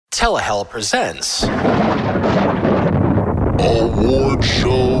Telehell presents Award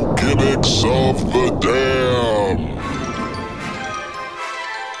Show Gimmicks of the Dam.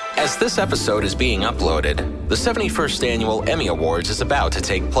 As this episode is being uploaded, the 71st Annual Emmy Awards is about to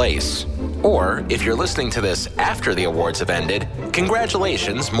take place. Or, if you're listening to this after the awards have ended,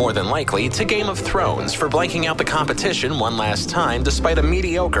 congratulations, more than likely, to Game of Thrones for blanking out the competition one last time despite a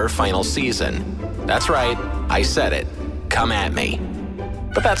mediocre final season. That's right, I said it. Come at me.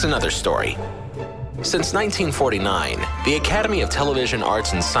 But that's another story. Since 1949, the Academy of Television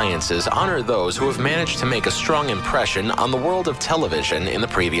Arts and Sciences honor those who have managed to make a strong impression on the world of television in the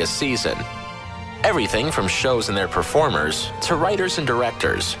previous season. Everything from shows and their performers, to writers and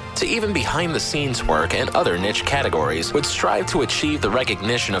directors, to even behind-the-scenes work and other niche categories would strive to achieve the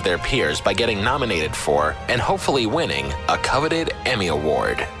recognition of their peers by getting nominated for, and hopefully winning, a coveted Emmy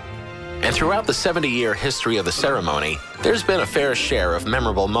Award. And throughout the 70-year history of the ceremony, there's been a fair share of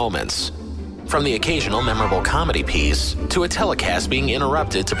memorable moments. From the occasional memorable comedy piece, to a telecast being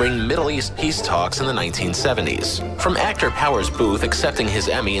interrupted to bring Middle East peace talks in the 1970s. From actor Powers Booth accepting his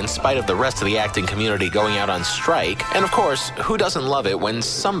Emmy in spite of the rest of the acting community going out on strike, and of course, who doesn't love it when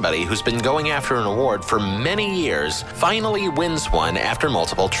somebody who's been going after an award for many years finally wins one after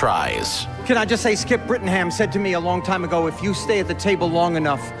multiple tries. Can I just say, Skip Brittenham said to me a long time ago, if you stay at the table long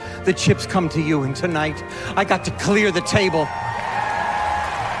enough, the chips come to you, and tonight, I got to clear the table.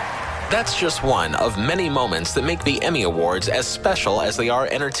 That's just one of many moments that make the Emmy Awards as special as they are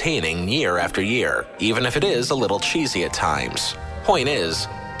entertaining year after year, even if it is a little cheesy at times. Point is,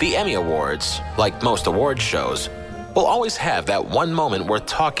 the Emmy Awards, like most award shows, will always have that one moment worth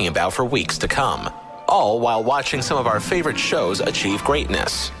talking about for weeks to come, all while watching some of our favorite shows achieve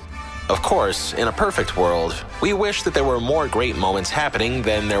greatness. Of course, in a perfect world, we wish that there were more great moments happening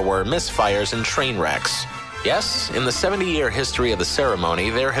than there were misfires and train wrecks. Yes, in the 70-year history of the ceremony,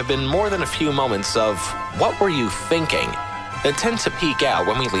 there have been more than a few moments of "what were you thinking?" that tend to peek out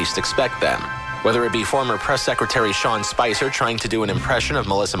when we least expect them. Whether it be former Press Secretary Sean Spicer trying to do an impression of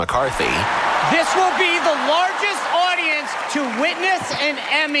Melissa McCarthy. This will be the largest audience to witness an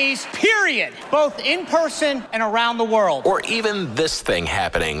Emmys, period, both in person and around the world. Or even this thing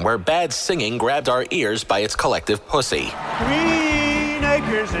happening, where bad singing grabbed our ears by its collective pussy. Green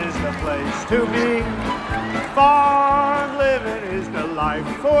Acres is the place to be. Farm living is the life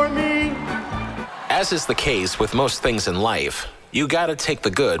for me. As is the case with most things in life, you gotta take the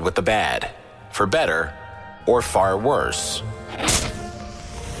good with the bad, for better or far worse.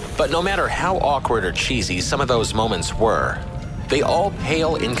 But no matter how awkward or cheesy some of those moments were, they all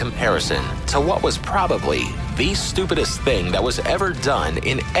pale in comparison to what was probably the stupidest thing that was ever done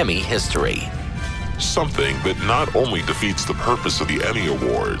in Emmy history. Something that not only defeats the purpose of the Emmy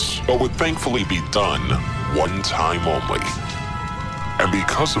Awards, but would thankfully be done one time only. And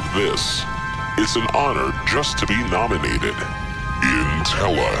because of this, it's an honor just to be nominated in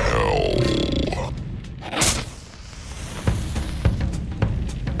Telehell.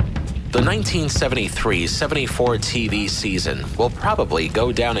 The 1973-74 TV season will probably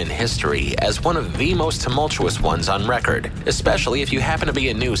go down in history as one of the most tumultuous ones on record, especially if you happen to be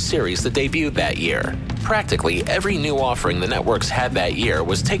a new series that debuted that year. Practically every new offering the networks had that year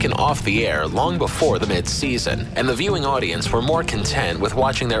was taken off the air long before the mid-season, and the viewing audience were more content with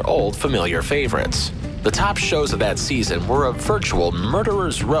watching their old familiar favorites. The top shows of that season were a virtual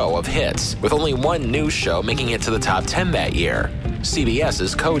murderer's row of hits, with only one new show making it to the top 10 that year,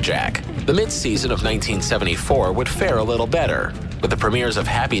 CBS's Kojak. The mid-season of 1974 would fare a little better, with the premieres of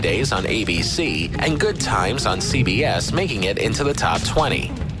Happy Days on ABC and Good Times on CBS making it into the top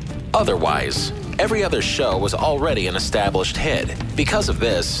 20. Otherwise, every other show was already an established hit. Because of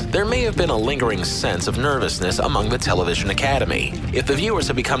this, there may have been a lingering sense of nervousness among the Television Academy. If the viewers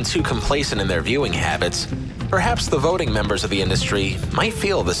have become too complacent in their viewing habits, perhaps the voting members of the industry might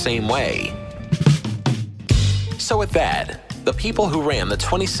feel the same way. So with that, the people who ran the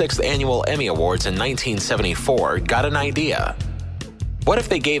 26th Annual Emmy Awards in 1974 got an idea. What if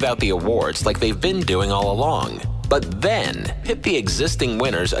they gave out the awards like they've been doing all along, but then pit the existing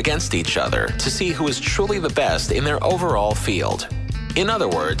winners against each other to see who is truly the best in their overall field? In other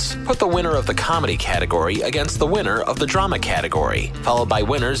words, put the winner of the comedy category against the winner of the drama category, followed by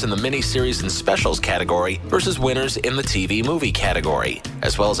winners in the miniseries and specials category versus winners in the TV movie category,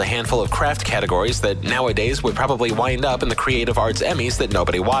 as well as a handful of craft categories that nowadays would probably wind up in the Creative Arts Emmys that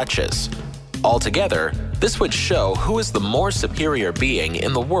nobody watches. Altogether, this would show who is the more superior being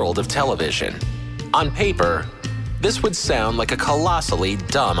in the world of television. On paper, this would sound like a colossally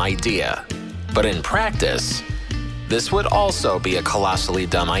dumb idea, but in practice, this would also be a colossally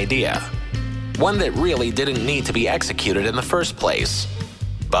dumb idea. One that really didn't need to be executed in the first place.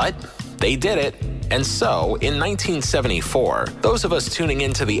 But they did it. And so, in 1974, those of us tuning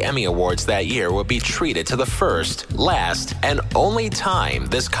into the Emmy Awards that year would be treated to the first, last, and only time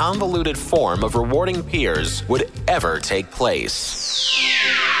this convoluted form of rewarding peers would ever take place.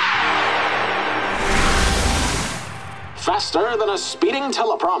 Faster than a speeding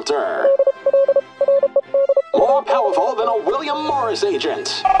teleprompter. More powerful than a William Morris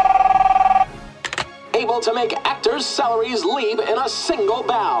agent. Able to make actors' salaries leap in a single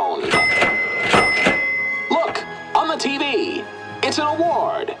bound. Look, on the TV. It's an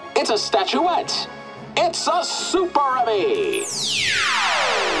award. It's a statuette. It's a Super Emmy.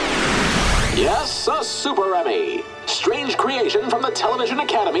 Yes, a Super Emmy. Strange creation from the Television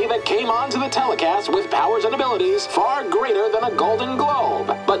Academy that came onto the telecast with powers and abilities far greater than a Golden Globe,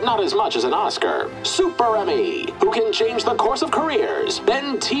 but not as much as an Oscar. Super Emmy, who can change the course of careers,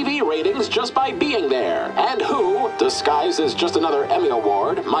 bend TV ratings just by being there, and who, disguised as just another Emmy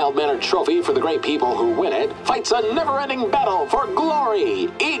Award, mild-mannered trophy for the great people who win it, fights a never-ending battle for glory,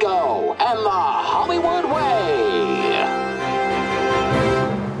 ego, and the Hollywood way.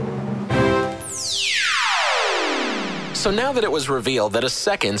 So now that it was revealed that a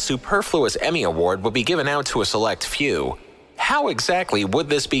second superfluous Emmy Award would be given out to a select few, how exactly would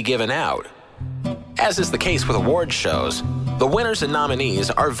this be given out? As is the case with award shows, the winners and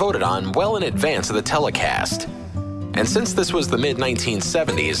nominees are voted on well in advance of the telecast. And since this was the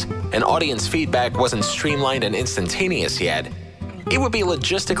mid-1970s and audience feedback wasn't streamlined and instantaneous yet, it would be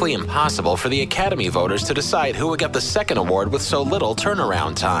logistically impossible for the Academy voters to decide who would get the second award with so little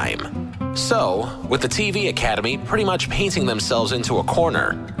turnaround time. So, with the TV Academy pretty much painting themselves into a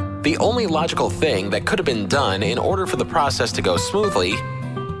corner, the only logical thing that could have been done in order for the process to go smoothly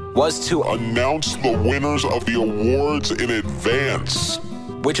was to announce the winners of the awards in advance.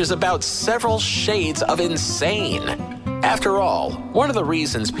 Which is about several shades of insane. After all, one of the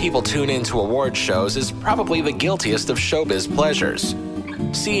reasons people tune into award shows is probably the guiltiest of showbiz pleasures.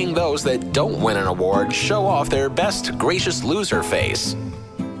 Seeing those that don't win an award show off their best gracious loser face.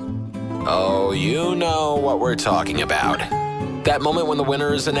 Oh, you know what we're talking about. That moment when the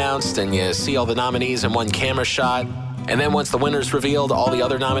winner is announced and you see all the nominees in one camera shot, and then once the winner's revealed, all the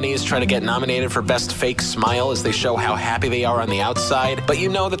other nominees try to get nominated for Best Fake Smile as they show how happy they are on the outside, but you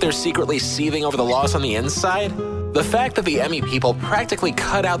know that they're secretly seething over the loss on the inside? The fact that the Emmy people practically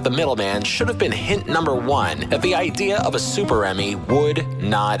cut out the middleman should have been hint number one that the idea of a Super Emmy would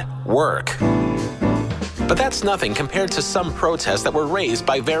not work. But that's nothing compared to some protests that were raised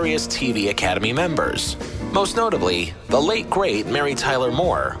by various TV Academy members. Most notably, the late great Mary Tyler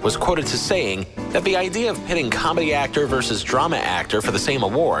Moore was quoted as saying that the idea of pitting comedy actor versus drama actor for the same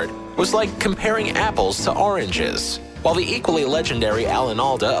award was like comparing apples to oranges. While the equally legendary Alan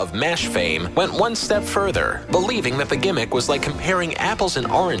Alda of MASH fame went one step further, believing that the gimmick was like comparing apples and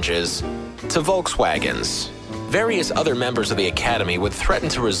oranges to Volkswagens. Various other members of the Academy would threaten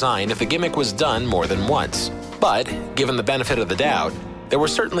to resign if the gimmick was done more than once. But, given the benefit of the doubt, there were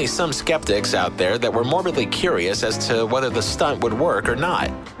certainly some skeptics out there that were morbidly curious as to whether the stunt would work or not.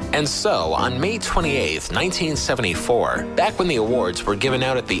 And so, on May 28, 1974, back when the awards were given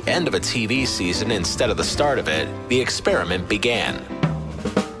out at the end of a TV season instead of the start of it, the experiment began.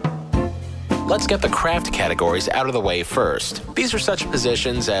 Let's get the craft categories out of the way first. These are such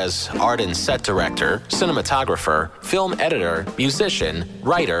positions as art and set director, cinematographer, film editor, musician,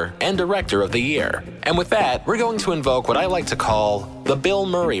 writer, and director of the year. And with that, we're going to invoke what I like to call the Bill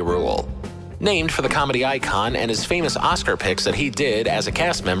Murray rule. Named for the comedy icon and his famous Oscar picks that he did as a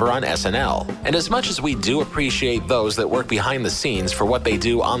cast member on SNL. And as much as we do appreciate those that work behind the scenes for what they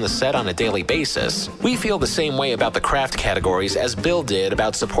do on the set on a daily basis, we feel the same way about the craft categories as Bill did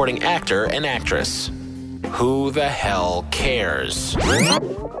about supporting actor and actress. Who the hell cares?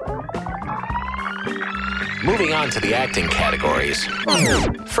 Moving on to the acting categories.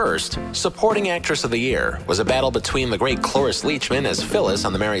 First, Supporting Actress of the Year was a battle between the great Cloris Leachman as Phyllis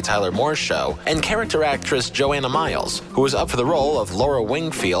on The Mary Tyler Moore Show and character actress Joanna Miles, who was up for the role of Laura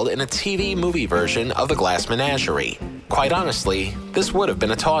Wingfield in a TV movie version of The Glass Menagerie. Quite honestly, this would have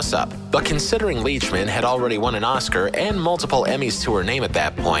been a toss-up, but considering Leachman had already won an Oscar and multiple Emmys to her name at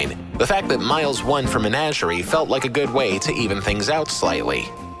that point, the fact that Miles won for Menagerie felt like a good way to even things out slightly.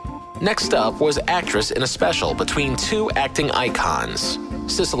 Next up was Actress in a Special between two acting icons,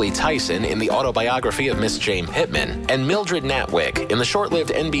 Cicely Tyson in the autobiography of Miss Jane Pittman, and Mildred Natwick in the short-lived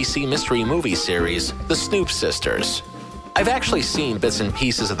NBC mystery movie series, The Snoop Sisters. I've actually seen bits and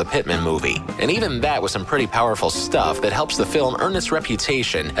pieces of the Pittman movie, and even that was some pretty powerful stuff that helps the film earn its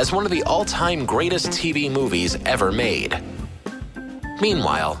reputation as one of the all-time greatest TV movies ever made.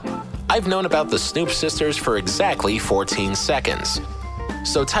 Meanwhile, I've known about the Snoop Sisters for exactly 14 seconds.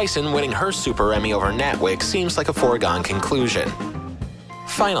 so Tyson winning her Super Emmy over Natwick seems like a foregone conclusion.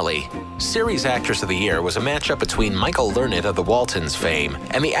 Finally, Series Actress of the Year was a matchup between Michael Learned of the Waltons fame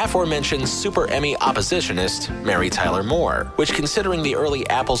and the aforementioned Super Emmy oppositionist Mary Tyler Moore, which, considering the early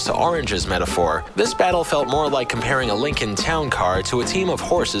apples to oranges metaphor, this battle felt more like comparing a Lincoln Town Car to a team of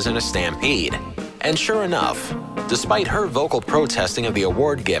horses in a stampede. And sure enough, despite her vocal protesting of the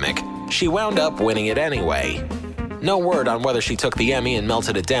award gimmick, she wound up winning it anyway. No word on whether she took the Emmy and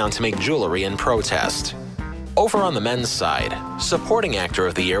melted it down to make jewelry in protest. Over on the men's side, Supporting Actor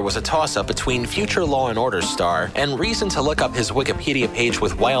of the Year was a toss-up between future Law & Order star and reason to look up his Wikipedia page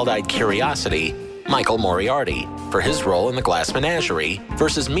with wild-eyed curiosity, Michael Moriarty, for his role in The Glass Menagerie,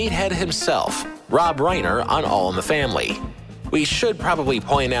 versus Meathead himself, Rob Reiner on All in the Family. We should probably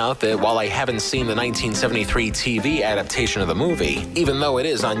point out that while I haven't seen the 1973 TV adaptation of the movie, even though it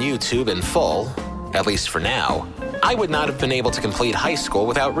is on YouTube in full, at least for now, I would not have been able to complete high school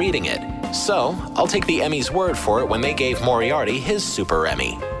without reading it. So, I'll take the Emmy's word for it when they gave Moriarty his Super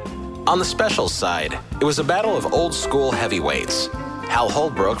Emmy. On the specials side, it was a battle of old-school heavyweights. Hal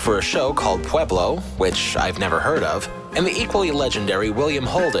Holbrook for a show called Pueblo, which I've never heard of, and the equally legendary William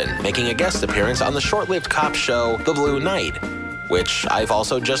Holden making a guest appearance on the short-lived cop show The Blue Knight, which I've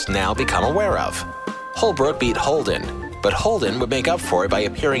also just now become aware of. Holbrook beat Holden, but Holden would make up for it by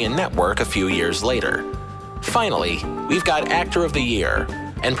appearing in Network a few years later. Finally, we've got Actor of the Year,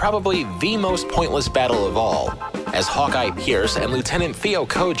 and probably the most pointless battle of all, as Hawkeye Pierce and Lieutenant Theo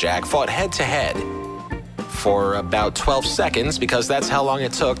Kojak fought head-to-head for about 12 seconds, because that's how long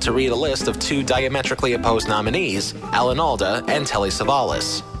it took to read a list of two diametrically opposed nominees, Alan Alda and Telly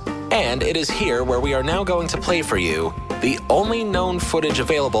Savalas. And it is here where we are now going to play for you the only known footage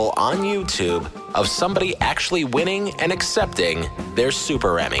available on YouTube of somebody actually winning and accepting their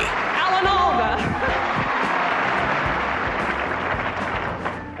Super Emmy. Alan Alda!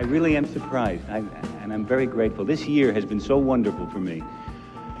 I really am surprised, and I'm very grateful. This year has been so wonderful for me.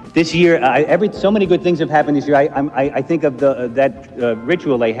 This year, so many good things have happened this year. I think of that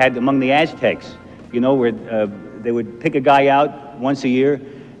ritual they had among the Aztecs, where they would pick a guy out once a year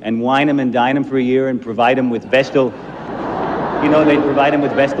and wine him and dine him for a year and provide him with Vestal, they'd provide him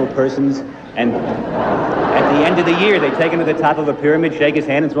with Vestal persons. And at the end of the year, they take him to the top of a pyramid, shake his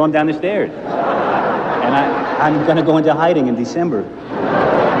hand, and throw him down the stairs. And I'm going to go into hiding in December.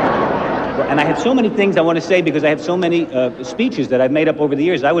 And I have so many things I want to say because I have so many speeches that I've made up over the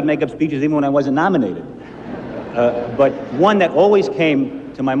years. I would make up speeches even when I wasn't nominated. But one that always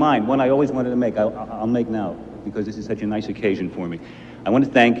came to my mind, one I always wanted to make, I'll make now, because this is such a nice occasion for me. I want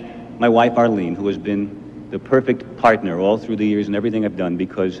to thank my wife, Arlene, who has been the perfect partner all through the years and everything I've done,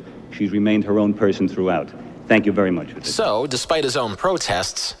 because she's remained her own person throughout. Thank you very much for this. So, despite his own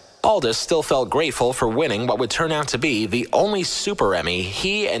protests, Aldous still felt grateful for winning what would turn out to be the only Super Emmy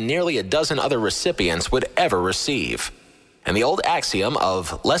he and nearly a dozen other recipients would ever receive. And the old axiom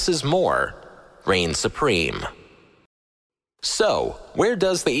of less is more reigns supreme. So, where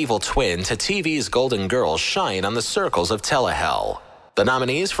does the evil twin to TV's Golden Girls shine on the circles of telehell? The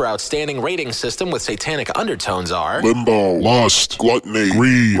nominees for Outstanding Rating System with Satanic Undertones are Limbo, Lust, Gluttony,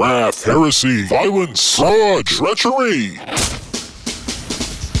 Greed, Wrath, Heresy, Violence, Fraud, Treachery.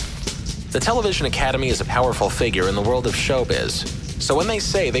 The Television Academy is a powerful figure in the world of showbiz, so when they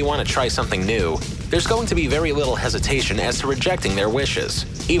say they want to try something new, there's going to be very little hesitation as to rejecting their wishes,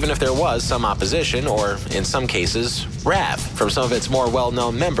 even if there was some opposition or, in some cases, wrath from some of its more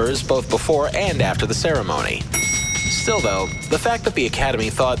well-known members both before and after the ceremony. Still though, the fact that the Academy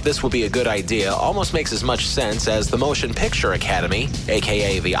thought this would be a good idea almost makes as much sense as the Motion Picture Academy,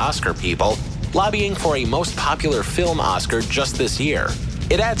 aka the Oscar people, lobbying for a Most Popular Film Oscar just this year.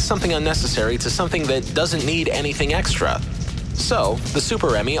 It adds something unnecessary to something that doesn't need anything extra. So, the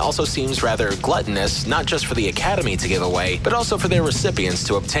Super Emmy also seems rather gluttonous, not just for the Academy to give away, but also for their recipients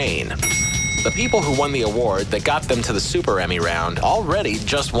to obtain. The people who won the award that got them to the Super Emmy round already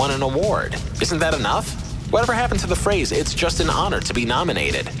just won an award. Isn't that enough? Whatever happened to the phrase, it's just an honor to be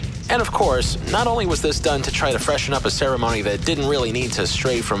nominated? And of course, not only was this done to try to freshen up a ceremony that didn't really need to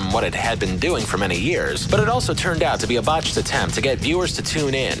stray from what it had been doing for many years, but it also turned out to be a botched attempt to get viewers to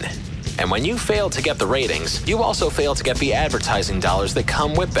tune in. And when you fail to get the ratings, you also fail to get the advertising dollars that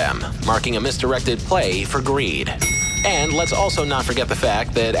come with them, marking a misdirected play for greed. And let's also not forget the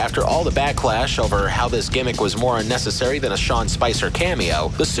fact that after all the backlash over how this gimmick was more unnecessary than a Sean Spicer cameo,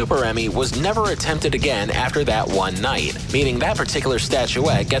 the Super Emmy was never attempted again after that one night, meaning that particular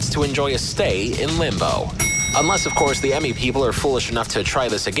statuette gets to enjoy a stay in limbo. Unless, of course, the Emmy people are foolish enough to try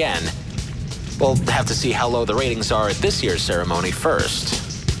this again. We'll have to see how low the ratings are at this year's ceremony first.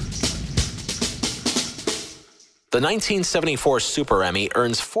 The 1974 Super Emmy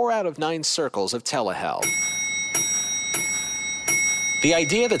earns 4 out of 9 circles of telehell. The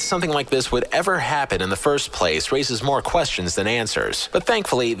idea that something like this would ever happen in the first place raises more questions than answers. But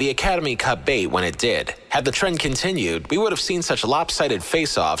thankfully, the Academy cut bait when it did. Had the trend continued, we would have seen such lopsided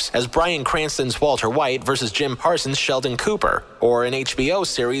face-offs as Bryan Cranston's Walter White versus Jim Parsons' Sheldon Cooper, or an HBO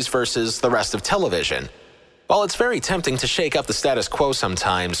series versus the rest of television. While it's very tempting to shake up the status quo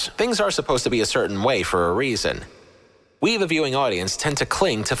sometimes, things are supposed to be a certain way for a reason. We, the viewing audience, tend to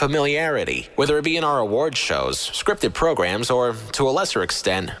cling to familiarity, whether it be in our award shows, scripted programs, or, to a lesser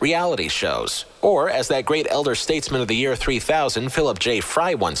extent, reality shows. Or, as that great elder statesman of the year 3000, Philip J.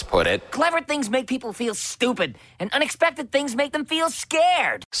 Fry, once put it, clever things make people feel stupid, and unexpected things make them feel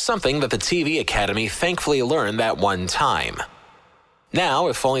scared. Something that the TV Academy thankfully learned that one time. Now,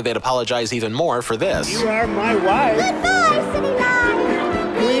 if only they'd apologize even more for this. You are my wife. Goodbye, City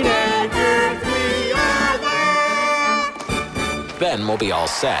Line. Queen Actors, we are there. Then we'll be all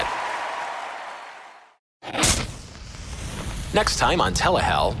set. Next time on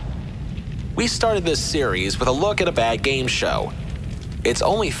Telehell, we started this series with a look at a bad game show. It's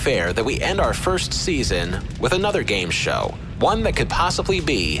only fair that we end our first season with another game show, one that could possibly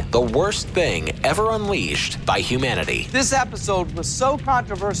be the worst thing ever unleashed by humanity. This episode was so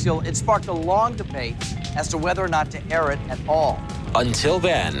controversial, it sparked a long debate as to whether or not to air it at all. Until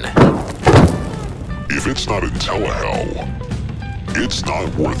then, If it's not in Telehell, it's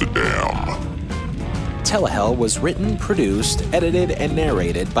not worth a damn. Telehell was written, produced, edited, and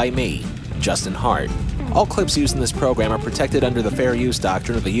narrated by me, Justin Hart. All clips used in this program are protected under the Fair Use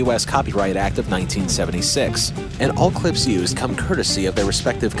Doctrine of the U.S. Copyright Act of 1976, and all clips used come courtesy of their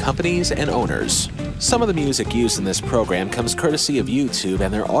respective companies and owners. Some of the music used in this program comes courtesy of YouTube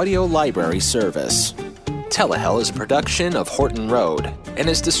and their audio library service. Telehell is a production of Horton Road and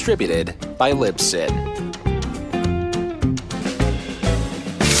is distributed by Libsyn.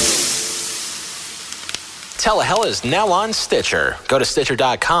 Telehell is now on Stitcher. Go to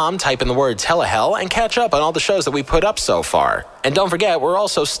Stitcher.com, type in the word Telehell, and catch up on all the shows that we put up so far. And don't forget, we're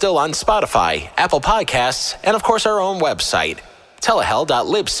also still on Spotify, Apple Podcasts, and of course our own website,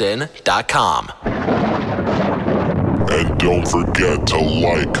 telehell.libsyn.com. And don't forget to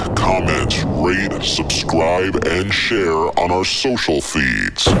like, comment, rate, subscribe, and share on our social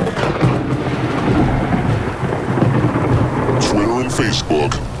feeds. Twitter and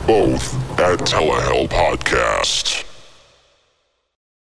Facebook, both at Telehell Podcast.